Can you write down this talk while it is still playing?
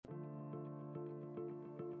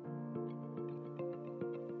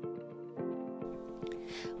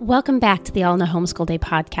Welcome back to the All in a Homeschool Day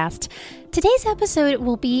podcast. Today's episode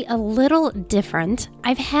will be a little different.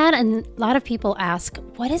 I've had a lot of people ask,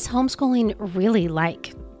 what is homeschooling really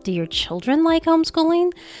like? Do your children like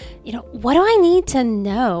homeschooling? What do I need to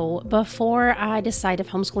know before I decide if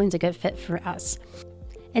homeschooling is a good fit for us?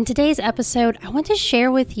 In today's episode, I want to share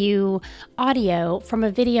with you audio from a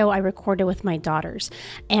video I recorded with my daughters,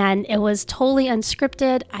 and it was totally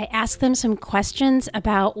unscripted. I asked them some questions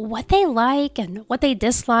about what they like and what they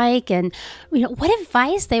dislike and what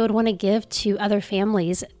advice they would want to give to other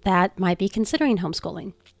families that might be considering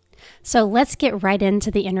homeschooling. So let's get right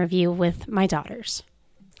into the interview with my daughters.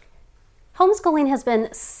 Homeschooling has been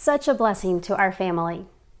such a blessing to our family.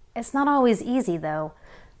 It's not always easy, though.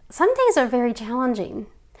 Some days are very challenging.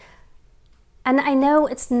 And I know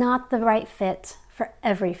it's not the right fit for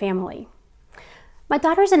every family. My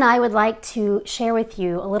daughters and I would like to share with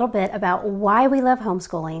you a little bit about why we love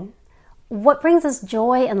homeschooling, what brings us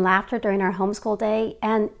joy and laughter during our homeschool day,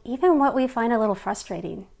 and even what we find a little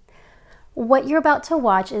frustrating. What you're about to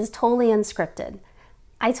watch is totally unscripted.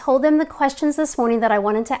 I told them the questions this morning that I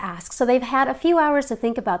wanted to ask, so they've had a few hours to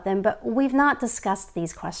think about them, but we've not discussed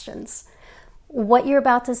these questions. What you're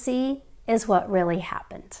about to see is what really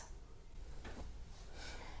happened.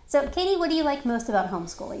 So, Katie, what do you like most about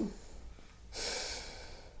homeschooling?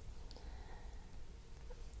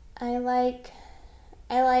 I like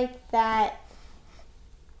that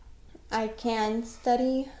I can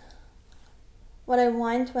study what I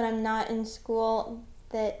want when I'm not in school,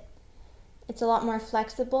 that it's a lot more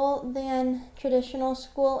flexible than traditional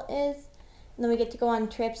school is. And then we get to go on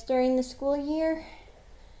trips during the school year.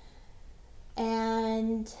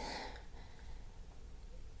 And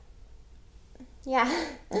yeah.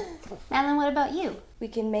 Madeline, what about you? We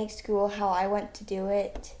can make school how I want to do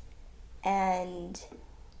it and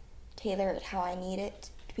tailor it how I need it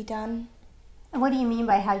to be done. And what do you mean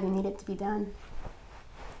by how you need it to be done?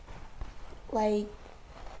 Like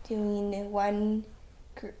doing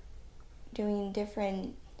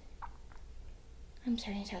different... I'm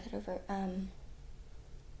starting to start that over.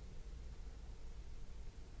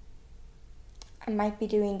 I might be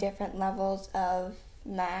doing different levels of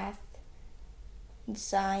math and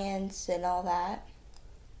science and all that.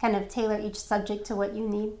 Kind of tailor each subject to what you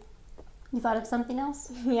need. You thought of something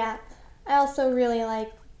else? Yeah. I also really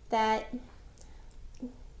like that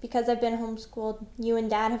because I've been homeschooled, you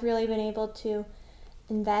and Dad have really been able to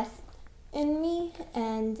invest in me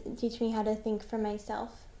and teach me how to think for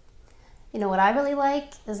myself. What I really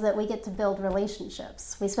like is that we get to build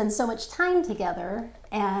relationships. We spend so much time together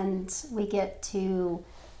and we get to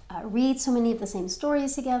read so many of the same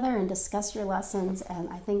stories together and discuss your lessons, and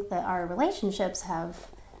I think that our relationships have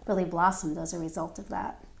really blossomed as a result of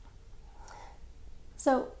that.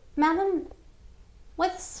 So, Madeline,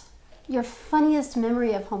 what's your funniest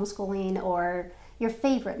memory of homeschooling or your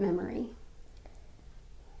favorite memory?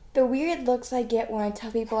 The weird looks I get when I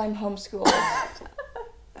tell people I'm homeschooled.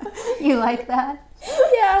 You like that?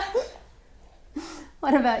 Yeah.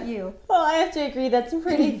 What about you? Well, I have to agree, that's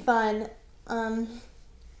pretty fun.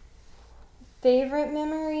 Favorite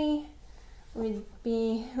memory would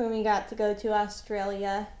be when we got to go to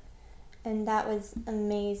Australia, and that was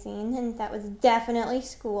amazing, and that was definitely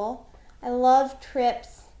school. I love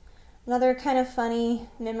trips. Another kind of funny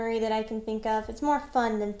memory that I can think of, it's more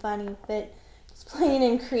fun than funny, but just playing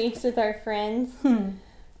in creeks with our friends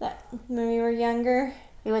that when we were younger.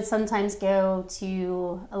 We would sometimes go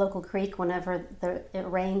to a local creek whenever it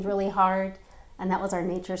rained really hard, and that was our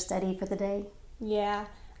nature study for the day. Yeah.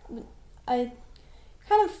 A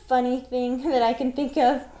kind of funny thing that I can think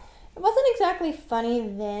of, it wasn't exactly funny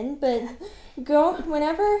then, but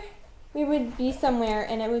whenever we would be somewhere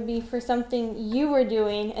and it would be for something you were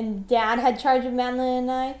doing and Dad had charge of Madeline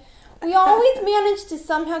and I, we always managed to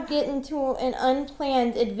somehow get into an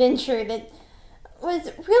unplanned adventure that was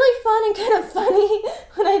really fun and kind of funny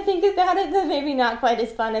when I think about it, but maybe not quite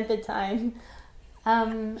as fun at the time.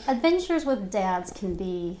 Adventures with dads can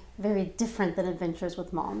be very different than adventures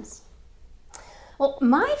with moms. Well,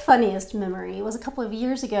 my funniest memory was a couple of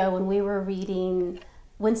years ago when we were reading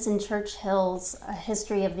Winston Churchill's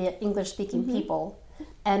History of the English-Speaking People,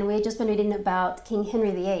 and we had just been reading about King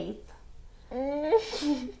Henry VIII.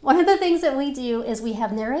 One of the things that we do is we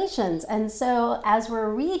have narrations, and so as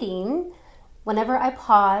we're reading, whenever I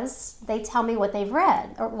pause, they tell me what they've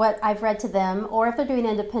read, or what I've read to them, or if they're doing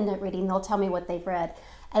independent reading, they'll tell me what they've read.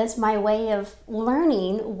 And it's my way of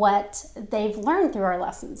learning what they've learned through our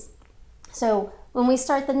lessons. So when we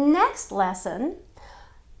start the next lesson,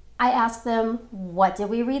 I ask them, what did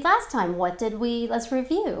we read last time? Let's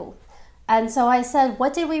review. And so I said,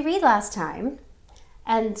 what did we read last time?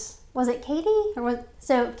 And Was it Katie?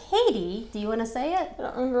 So Katie, do you want to say it? I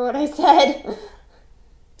don't remember what I said.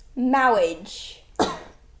 Marriage.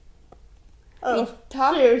 Oh,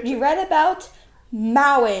 You read about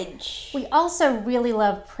marriage. We also really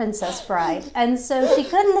love Princess Bride, and so she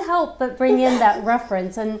couldn't help but bring in that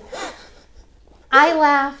reference, and I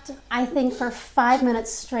laughed, I think, for 5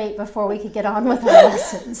 minutes straight before we could get on with our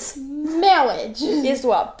lessons. Marriage is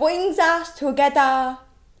what brings us together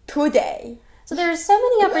today. So there are so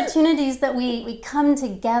many opportunities that we come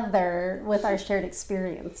together with our shared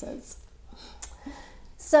experiences.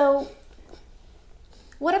 So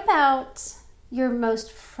what about your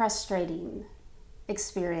most frustrating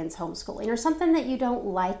experience homeschooling, or something that you don't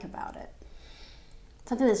like about it?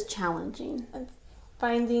 Something that's challenging.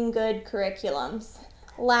 Finding good curriculums.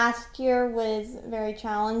 Last year was very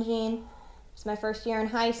challenging. It's my first year in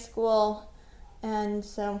high school, and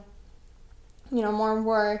so, more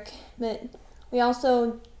work. But we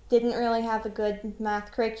also didn't really have a good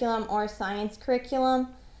math curriculum or science curriculum.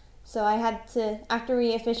 So I had to, after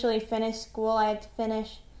we officially finished school, I had to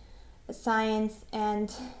finish science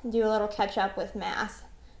and do a little catch up with math.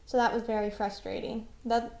 So that was very frustrating.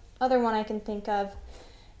 The other one I can think of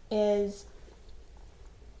is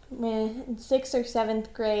in 6th or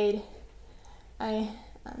 7th grade, I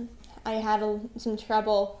had some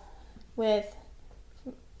trouble with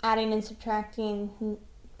adding and subtracting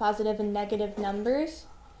positive and negative numbers,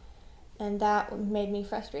 and that made me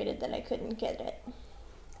frustrated that I couldn't get it.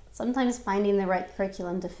 Sometimes finding the right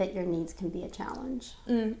curriculum to fit your needs can be a challenge.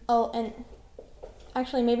 Oh, and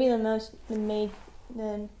actually maybe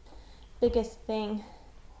the biggest thing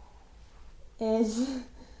is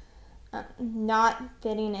not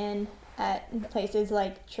fitting in at places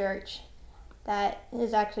like church. That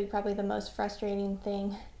is actually probably the most frustrating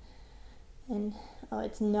thing. And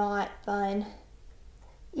it's not fun.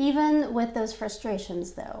 Even with those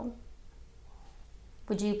frustrations, though,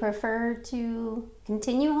 would you prefer to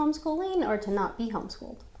continue homeschooling or to not be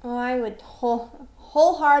homeschooled? Oh, I would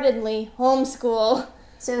wholeheartedly homeschool.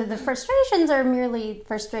 So the frustrations are merely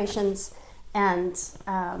frustrations, and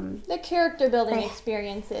the character building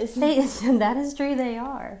experiences. That is true, they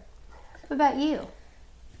are. What about you?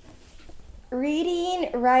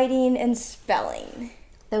 Reading, writing, and spelling.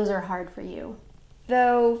 Those are hard for you.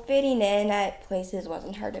 Though fitting in at places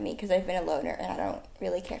wasn't hard to me because I've been a loner and I don't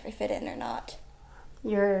really care if I fit in or not.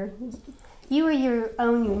 You are your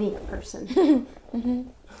own unique person. Mm-hmm.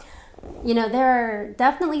 There are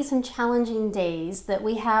definitely some challenging days that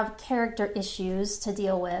we have character issues to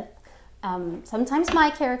deal with. Sometimes my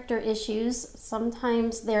character issues,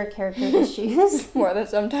 sometimes their character issues. More than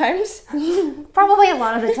sometimes. Probably a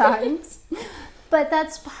lot of the times. But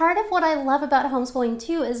that's part of what I love about homeschooling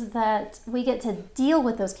too, is that we get to deal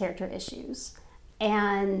with those character issues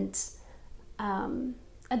and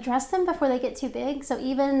address them before they get too big. So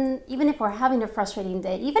even if we're having a frustrating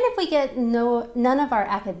day, even if we get none of our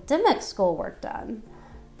academic schoolwork done,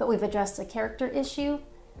 but we've addressed a character issue,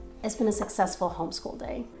 it's been a successful homeschool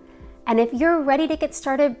day. And if you're ready to get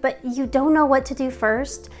started, but you don't know what to do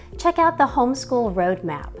first, check out the Homeschool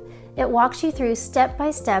Roadmap. It walks you through step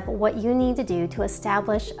by step what you need to do to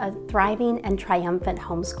establish a thriving and triumphant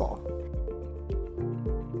homeschool.